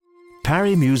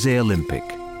Paris Musée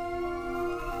Olympique.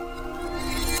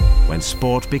 When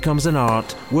sport becomes an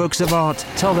art, works of art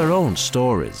tell their own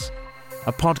stories.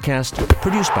 A podcast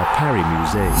produced by Paris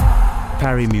Musée.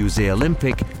 Paris Musée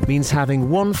Olympique means having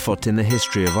one foot in the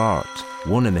history of art,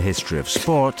 one in the history of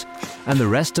sport, and the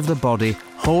rest of the body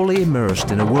wholly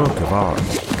immersed in a work of art.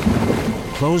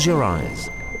 Close your eyes,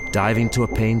 dive into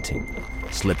a painting,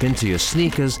 slip into your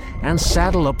sneakers and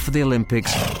saddle up for the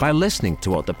Olympics by listening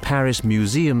to what the Paris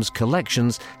Museum's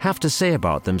collections have to say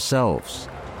about themselves.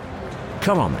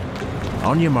 Come on then,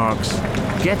 on your marks,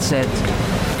 get set,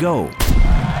 go!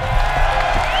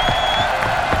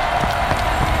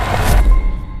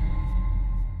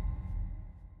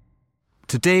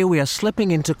 Today we are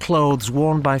slipping into clothes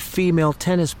worn by female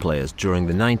tennis players during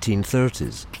the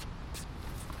 1930s.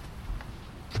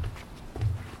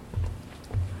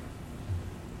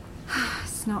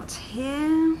 It's not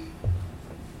here.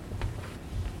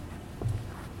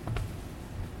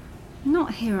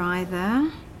 Not here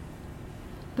either.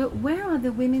 But where are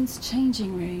the women's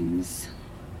changing rooms?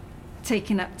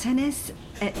 Taking up tennis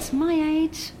at my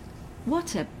age?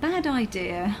 What a bad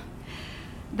idea.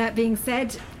 That being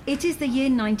said, it is the year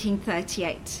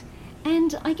 1938,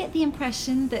 and I get the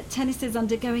impression that tennis is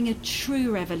undergoing a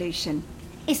true revolution,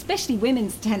 especially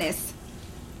women's tennis.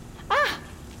 Ah,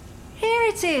 here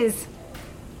it is.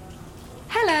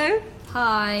 Hello.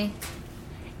 Hi.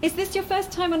 Is this your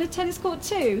first time on a tennis court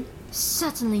too?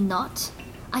 Certainly not.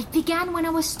 I began when I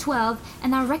was 12,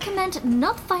 and I recommend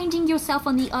not finding yourself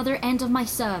on the other end of my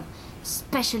serve,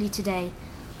 especially today.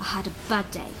 I had a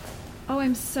bad day. Oh,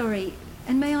 I'm sorry.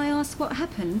 And may I ask what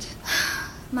happened?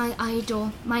 My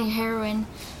idol, my heroine,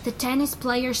 the tennis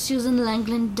player Susan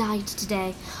Langland died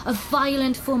today, a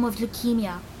violent form of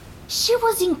leukemia. She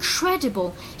was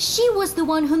incredible. She was the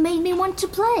one who made me want to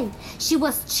play. She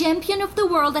was champion of the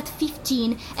world at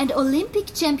 15 and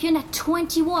Olympic champion at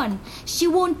 21. She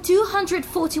won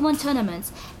 241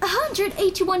 tournaments,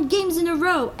 181 games in a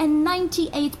row, and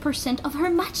 98% of her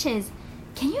matches.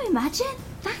 Can you imagine?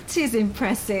 That is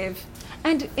impressive.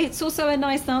 And it's also a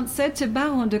nice answer to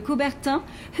Baron de Coubertin,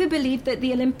 who believed that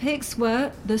the Olympics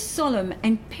were the solemn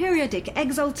and periodic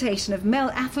exaltation of male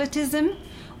athleticism,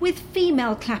 with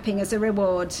female clapping as a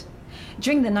reward.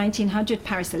 During the 1900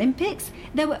 Paris Olympics,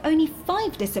 there were only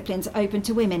 5 disciplines open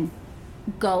to women: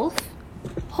 golf,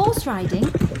 horse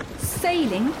riding,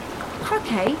 sailing,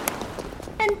 croquet,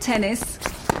 and tennis.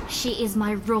 She is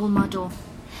my role model.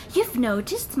 You've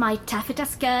noticed my taffeta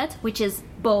skirt, which is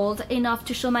bold enough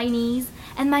to show my knees,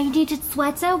 and my knitted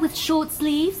sweater with short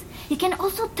sleeves. You can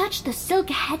also touch the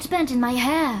silk headband in my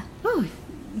hair. Oh,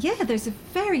 yeah, those are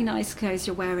very nice clothes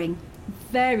you're wearing.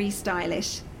 Very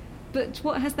stylish. But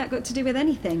what has that got to do with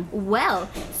anything? Well,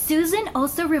 Susan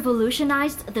also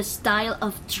revolutionized the style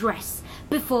of dress.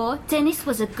 Before, tennis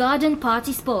was a garden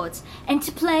party sport, and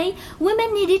to play,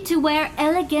 women needed to wear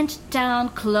elegant down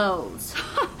clothes.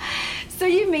 So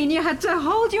you mean you had to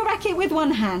hold your racket with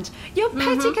one hand, your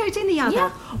petticoat in the other,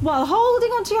 while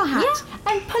holding onto your hat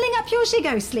and pulling up your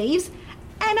gigot sleeves,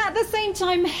 and at the same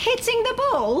time hitting the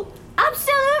ball?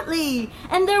 Absolutely!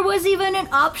 And there was even an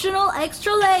optional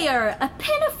extra layer, a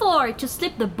pinafore to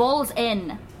slip the balls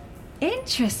in.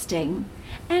 Interesting.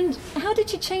 And how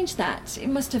did you change that? It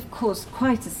must have caused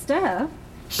quite a stir.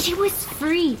 She was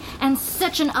free and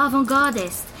such an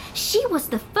avant-gardist. She was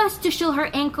the first to show her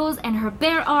ankles and her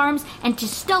bare arms and to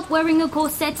stop wearing a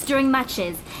corset during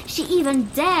matches. She even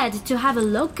dared to have a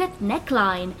low-cut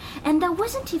neckline, and there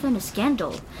wasn't even a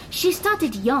scandal. She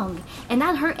started young, and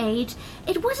at her age,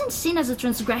 it wasn't seen as a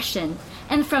transgression.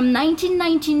 And from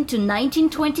 1919 to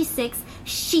 1926,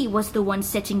 she was the one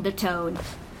setting the tone.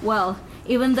 Well,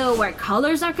 even though where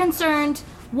colors are concerned,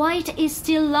 white is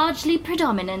still largely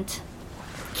predominant.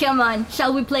 Come on,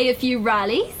 shall we play a few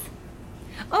rallies?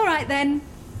 All right, then.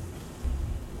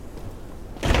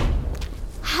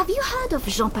 Have you heard of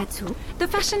Jean Patou? The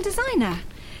fashion designer.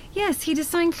 Yes, he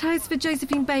designed clothes for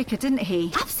Josephine Baker, didn't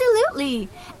he? Absolutely.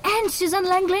 And Susan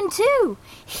Langland, too.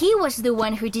 He was the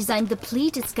one who designed the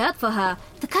pleated skirt for her,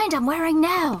 the kind I'm wearing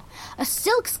now. A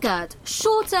silk skirt,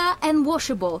 shorter and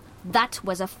washable. That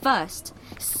was a first.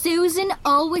 Susan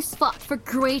always fought for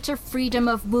greater freedom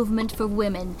of movement for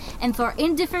women and for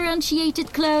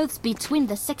undifferentiated clothes between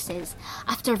the sexes.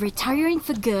 After retiring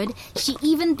for good, she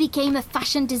even became a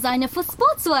fashion designer for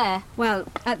sportswear. Well,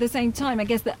 at the same time, I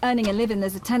guess that earning a living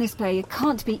as a tennis player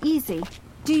can't be easy.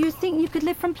 Do you think you could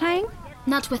live from playing?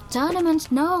 Not with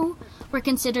tournaments, no. We're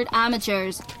considered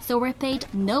amateurs, so we're paid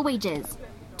no wages.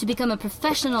 To become a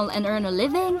professional and earn a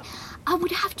living, I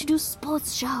would have to do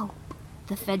sports show.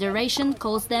 The Federation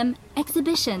calls them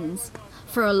exhibitions.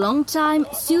 For a long time,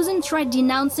 Susan tried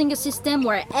denouncing a system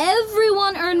where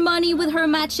everyone earned money with her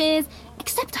matches,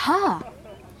 except her.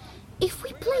 If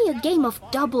we play a game of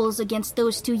doubles against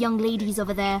those two young ladies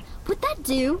over there, would that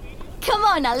do? Come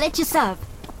on, I'll let you serve.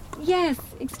 Yes,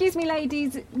 excuse me,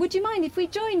 ladies. Would you mind if we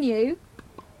join you?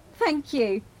 Thank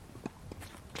you.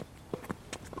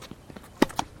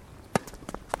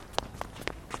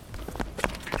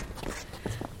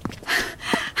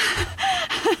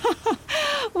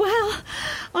 Well,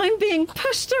 I'm being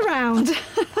pushed around.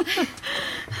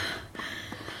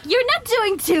 You're not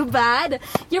doing too bad.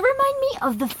 You remind me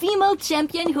of the female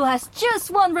champion who has just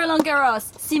won Roland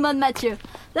Garros, Simone Mathieu.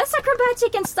 Less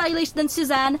acrobatic and stylish than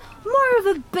Suzanne, more of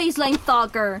a baseline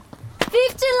thugger.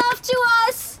 50 love to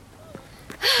us!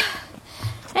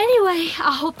 Anyway,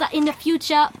 I hope that in the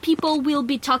future, people will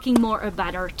be talking more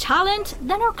about our talent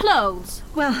than our clothes.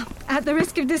 Well, at the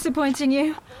risk of disappointing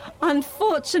you,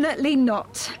 unfortunately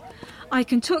not. I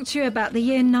can talk to you about the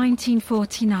year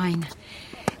 1949.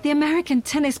 The American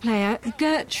tennis player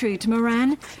Gertrude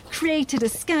Moran created a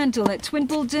scandal at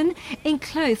Wimbledon in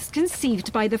clothes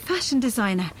conceived by the fashion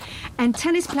designer and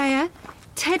tennis player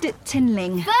Ted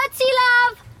Tinling. 30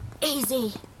 love!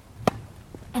 Easy.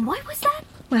 And why was that?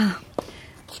 Well,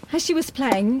 as she was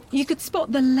playing, you could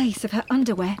spot the lace of her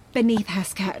underwear beneath her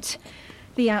skirt.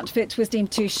 The outfit was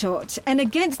deemed too short and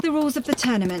against the rules of the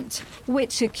tournament,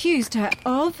 which accused her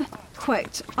of,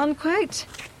 quote, unquote,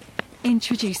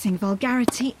 introducing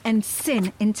vulgarity and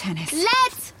sin in tennis.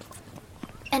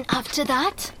 And after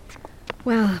that?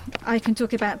 Well, I can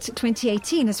talk about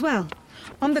 2018 as well.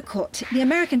 On the court, the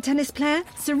American tennis player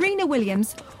Serena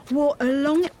Williams wore a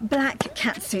long black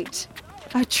catsuit.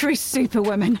 A true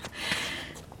superwoman.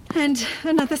 And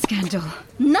another scandal.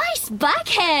 Nice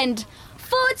backhand!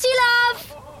 40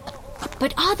 love!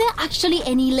 But are there actually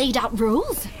any laid out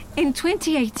rules? In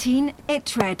 2018,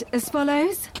 it read as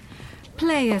follows.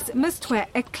 Players must wear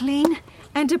a clean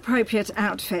and appropriate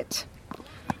outfit,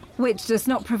 which does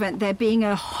not prevent there being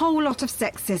a whole lot of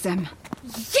sexism.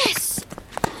 Yes!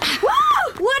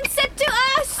 Woo! One set to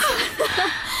us!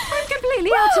 I'm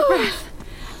completely out of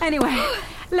breath. Anyway,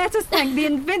 let us thank the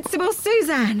invincible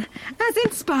Suzanne, as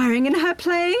inspiring in her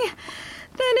playing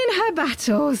than in her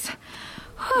battles.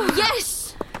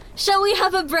 Yes! Shall we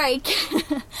have a break?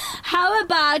 How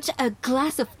about a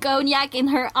glass of cognac in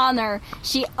her honor?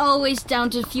 She always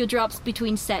downed a few drops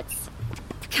between sets.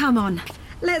 Come on,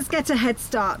 let's get a head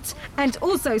start and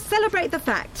also celebrate the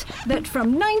fact that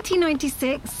from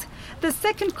 1996, the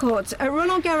second court at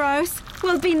Roland Garros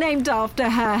will be named after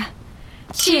her.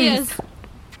 Cheers!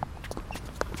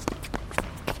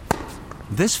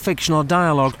 This fictional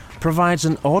dialogue provides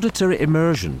an auditory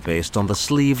immersion based on the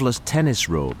sleeveless tennis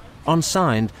robe,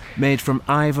 unsigned, made from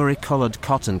ivory-coloured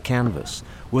cotton canvas,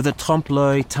 with a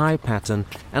trompe-l'oeil tie pattern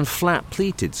and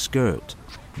flat-pleated skirt,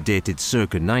 dated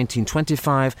circa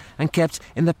 1925 and kept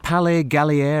in the Palais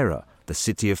Galliera, the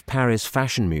City of Paris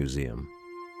Fashion Museum.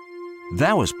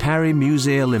 That was Paris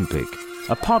Musée Olympique,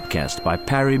 a podcast by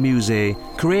Paris Musée,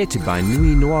 created by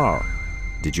Nuit Noire.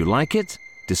 Did you like it?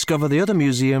 Discover the other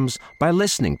museums by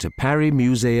listening to Paris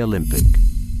Musée Olympique.